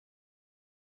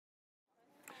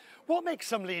What makes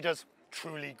some leaders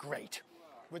truly great?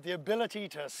 With the ability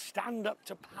to stand up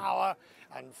to power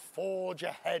and forge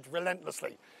ahead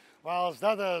relentlessly, whilst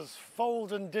others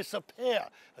fold and disappear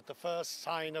at the first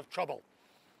sign of trouble.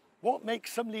 What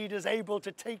makes some leaders able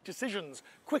to take decisions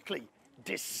quickly,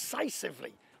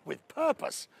 decisively, with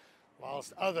purpose,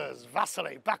 whilst others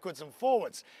vacillate backwards and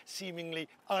forwards, seemingly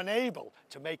unable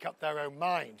to make up their own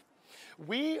mind?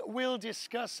 We will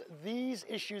discuss these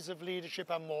issues of leadership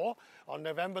and more on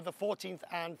November the 14th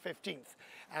and 15th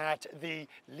at the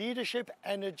Leadership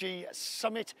Energy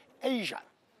Summit Asia.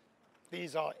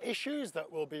 These are issues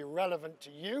that will be relevant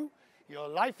to you, your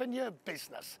life and your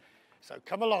business. So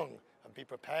come along and be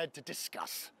prepared to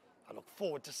discuss. I look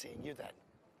forward to seeing you then.